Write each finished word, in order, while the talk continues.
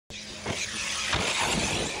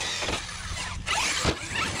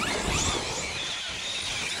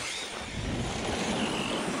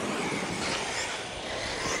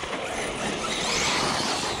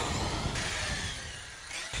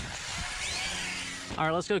All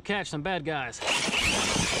right, let's go catch some bad guys.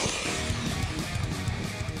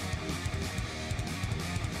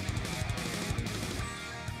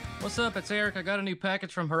 What's up, it's Eric. I got a new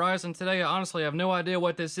package from Horizon today. I honestly have no idea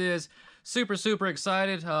what this is. Super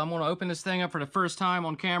excited. I'm gonna open this thing up for the first time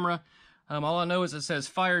on camera. All I know is it says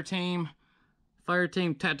Fireteam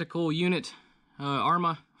Tactical Unit,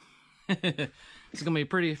 Arrma. It's gonna be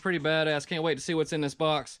pretty badass. Can't wait to see what's in this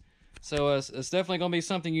box. So it's definitely gonna be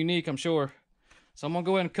something unique, I'm sure. So I'm gonna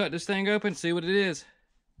go ahead and cut this thing open, see what it is.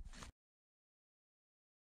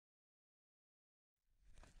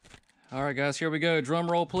 All right, guys, here we go.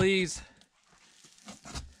 Drum roll, please.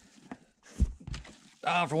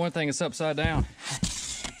 Ah, for one thing, it's upside down.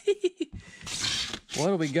 What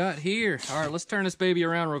do we got here? All right, let's turn this baby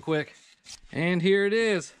around real quick. And here it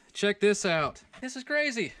is. Check this out. This is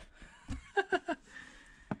crazy.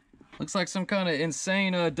 Looks like some kind of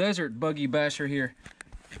insane desert buggy basher here.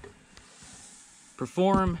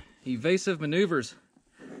 Perform evasive maneuvers.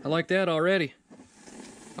 I like that already.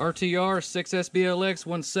 RTR 6SBLX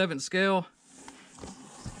 1/7 scale.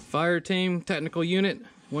 Fireteam Technical Unit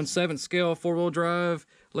 1/7 scale 4-wheel drive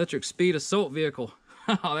electric speed assault vehicle.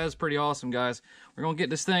 Oh, that's pretty awesome, guys. We're gonna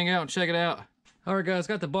get this thing out and check it out. All right, guys,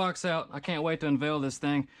 got the box out. I can't wait to unveil this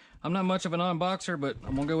thing. I'm not much of an unboxer, but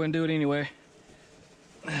I'm gonna go and do it anyway.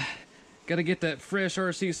 Gotta get that fresh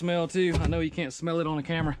RC smell too. I know you can't smell it on the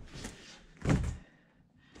camera.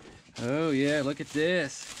 Oh yeah, look at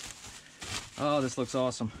this. Oh, this looks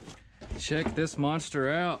awesome. Check this monster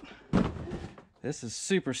out. This is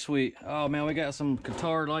super sweet. Oh man, we got some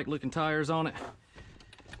Qatar-like looking tires on it.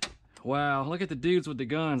 Wow, look at the dudes with the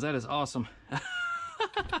guns. That is awesome.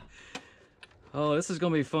 Oh, this is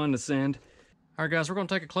gonna be fun to send. All right, guys, we're gonna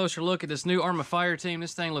take a closer look at this new Arrma Fireteam.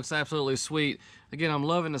 This thing looks absolutely sweet. Again, I'm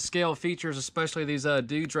loving the scale features, especially these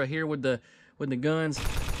dudes right here with the guns.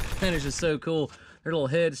 That is just so cool. Their little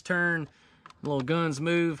heads turn, little guns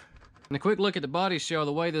move. And a quick look at the body shell,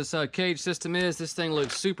 the way this cage system is, this thing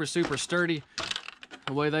looks super sturdy.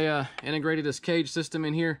 The way they integrated this cage system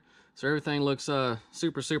in here, so everything looks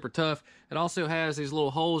super tough. It also has these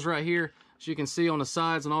little holes right here, as you can see on the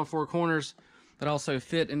sides and all four corners, that also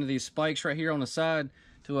fit into these spikes right here on the side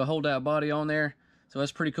to hold that body on there. So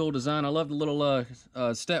that's pretty cool design. I love the little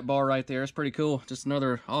step bar right there. It's pretty cool. Just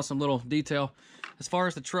another awesome little detail. As far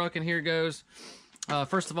as the truck in here goes,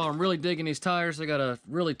 first of all, I'm really digging these tires. They got a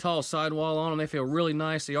really tall sidewall on them. They feel really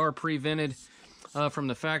nice. They are pre-vented from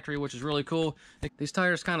the factory, which is really cool. These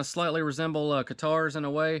tires kind of slightly resemble Qatars in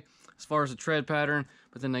a way, as far as the tread pattern,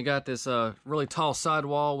 but then they got this really tall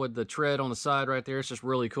sidewall with the tread on the side right there. It's just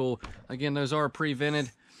really cool. Again, those are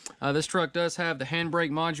pre-vented. This truck does have the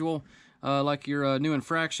handbrake module, like your new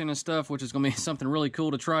infraction and stuff, which is going to be something really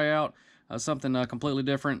cool to try out. Something completely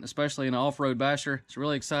different, especially in an off-road basher. So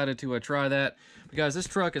really excited to try that. Because this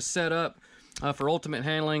truck is set up for ultimate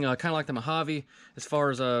handling, kind of like the Mojave, as far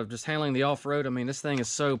as just handling the off-road. I mean, this thing is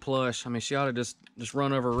so plush. I mean, she ought to just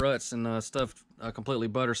run over ruts and stuff completely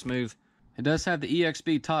butter smooth. It does have the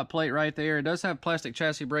EXB top plate right there. It does have plastic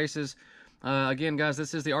chassis braces. Again, guys,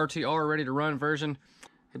 this is the RTR ready to run version.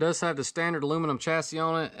 It does have the standard aluminum chassis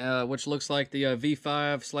on it, which looks like the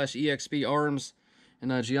V5/EXB arms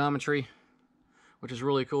in geometry, which is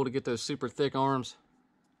really cool to get those super thick arms.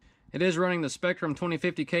 It is running the Spectrum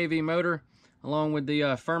 2050 kV motor, along with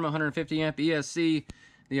the Firma 150 amp ESC,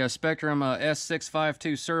 the Spectrum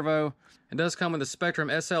S652 servo. It does come with the Spectrum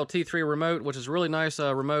SLT3 remote, which is a really nice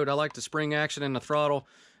remote. I like the spring action in the throttle,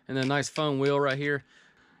 and then a nice foam wheel right here.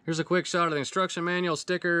 Here's a quick shot of the instruction manual,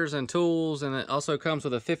 stickers, and tools, and it also comes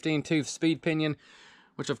with a 15-tooth speed pinion,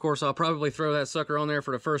 which of course I'll probably throw that sucker on there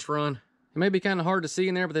for the first run. It may be kind of hard to see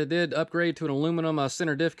in there, but they did upgrade to an aluminum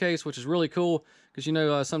center diff case, which is really cool, because you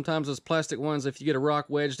know sometimes those plastic ones, if you get a rock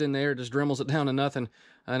wedged in there, it just dremels it down to nothing,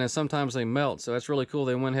 and then sometimes they melt. So that's really cool.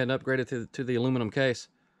 They went ahead and upgraded to the aluminum case.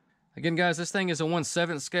 Again, guys, this thing is a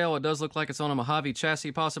 1/7 scale. It does look like it's on a Mojave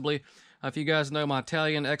chassis, possibly. If you guys know my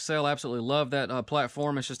Italian XL, I absolutely love that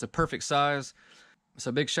platform. It's just a perfect size.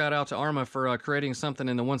 So big shout out to Arrma for creating something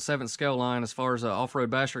in the 1/7 scale line as far as off-road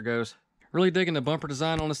basher goes. Really digging the bumper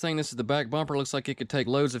design on this thing. This is the back bumper. Looks like it could take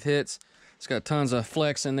loads of hits. It's got tons of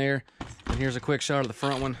flex in there. And here's a quick shot of the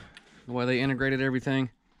front one, the way they integrated everything.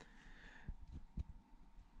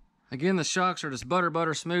 Again, the shocks are just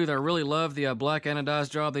butter smooth. I really love the black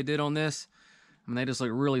anodized job they did on this. I mean, they just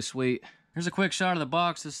look really sweet. Here's a quick shot of the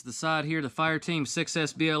box. This is the side here, the Fireteam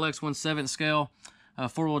 6SBLX 1/7 scale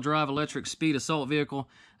 4-wheel drive electric speed assault vehicle.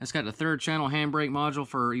 It's got the 3rd channel handbrake module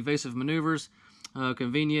for evasive maneuvers.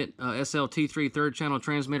 Convenient SLT3 3rd channel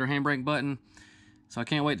transmitter handbrake button. So I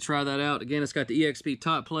can't wait to try that out. Again, it's got the EXP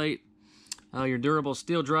top plate. Your durable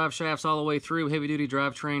steel drive shafts all the way through, heavy-duty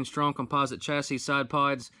drivetrain, strong composite chassis, side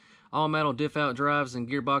pods, all metal diff-out drives and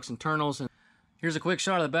gearbox internals. And here's a quick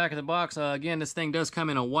shot of the back of the box. Again, this thing does come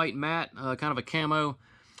in a white matte, kind of a camo.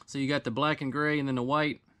 So you got the black and gray and then the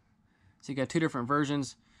white. So you got two different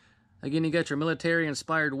versions. Again, you got your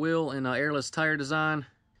military-inspired wheel and airless tire design.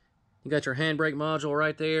 You got your handbrake module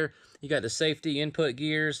right there. You got the safety input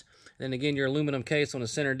gears. And then again, your aluminum case on the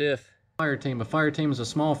center diff. Fireteam. A fireteam is a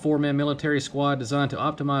small four-man military squad designed to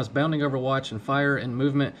optimize bounding overwatch and fire and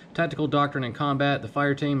movement, tactical doctrine, and combat. The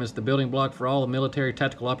fireteam is the building block for all the military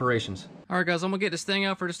tactical operations. Alright guys, I'm going to get this thing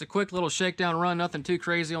out for just a quick little shakedown run, nothing too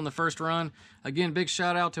crazy on the first run. Again, big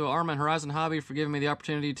shout out to Arrma and Horizon Hobby for giving me the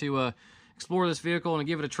opportunity to explore this vehicle and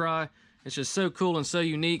give it a try. It's just so cool and so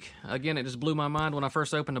unique. Again, it just blew my mind when I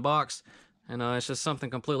first opened the box. And it's just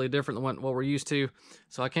something completely different than what we're used to.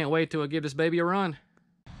 So I can't wait to give this baby a run.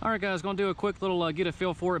 Alright guys, going to do a quick little get a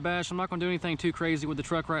feel for it bash. I'm not going to do anything too crazy with the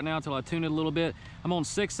truck right now until I tune it a little bit. I'm on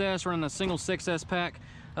 6S, running a single 6S pack.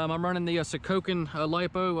 I'm running the Sokokin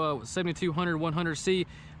LiPo 7200 100C.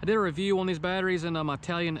 I did a review on these batteries in my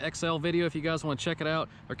Italian XL video if you guys want to check it out.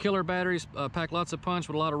 They're killer batteries, pack lots of punch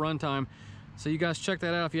with a lot of runtime. So you guys check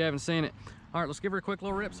that out if you haven't seen it. Alright, let's give her a quick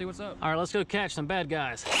little rip, see what's up. Alright, let's go catch some bad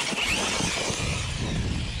guys.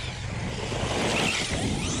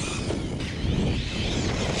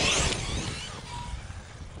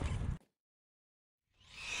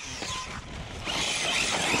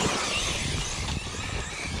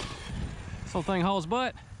 This whole thing hauls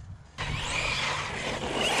butt.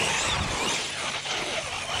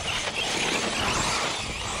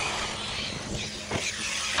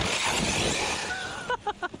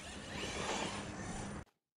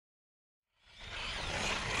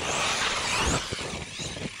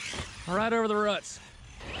 Right over the ruts.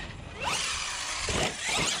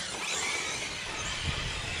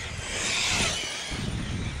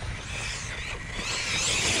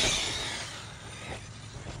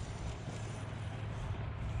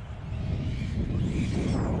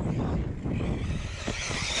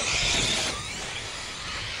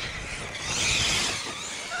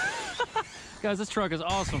 Guys, this truck is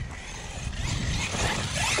awesome.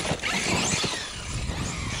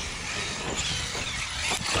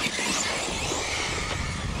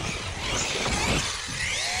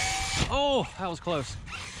 Oh, that was close.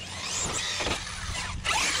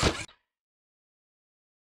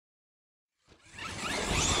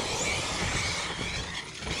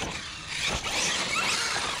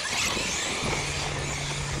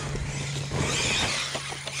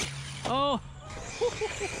 Oh.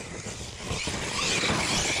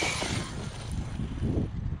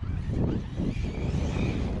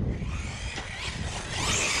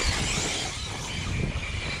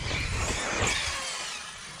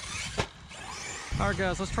 Alright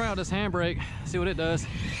guys, let's try out this handbrake, see what it does.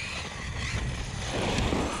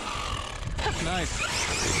 Nice.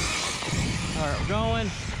 Alright, we're going.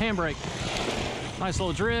 Handbrake. Nice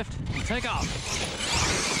little drift. Take off.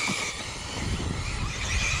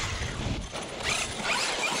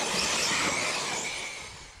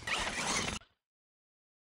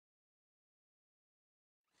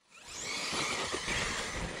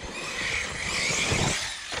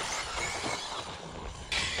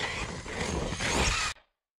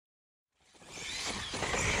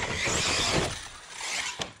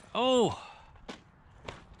 Oh!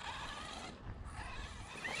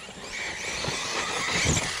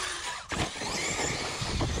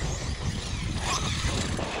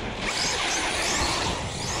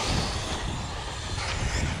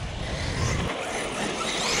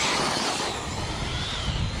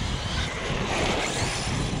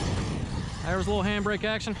 There's a little handbrake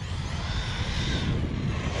action.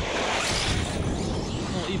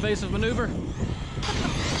 A little evasive maneuver.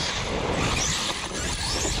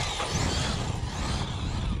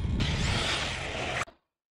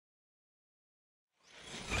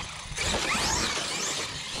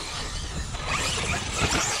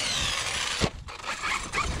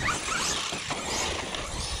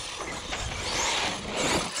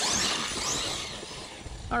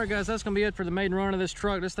 Alright guys, that's going to be it for the maiden run of this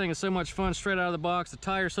truck. This thing is so much fun straight out of the box. The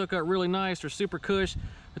tires hook up really nice. They're super cush.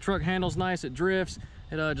 The truck handles nice. It drifts.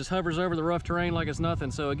 It just hovers over the rough terrain like it's nothing.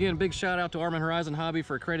 So again, big shout out to Arrma and Horizon Hobby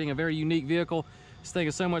for creating a very unique vehicle. This thing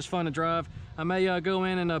is so much fun to drive. I may go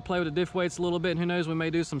in and play with the diff weights a little bit. And who knows, we may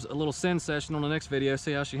do a little send session on the next video.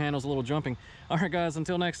 See how she handles a little jumping. Alright guys,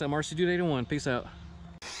 until next time, RC Dude 81. Peace out.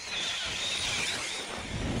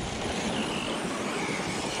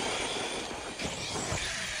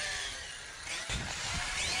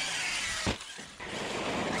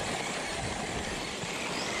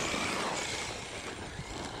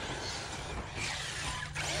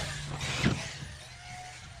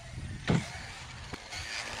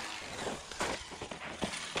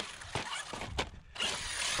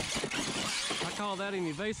 call that an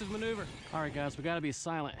evasive maneuver. All right, guys, we gotta be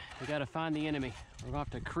silent. We gotta find the enemy. We're gonna have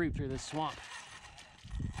to creep through this swamp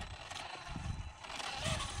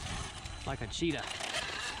like a cheetah.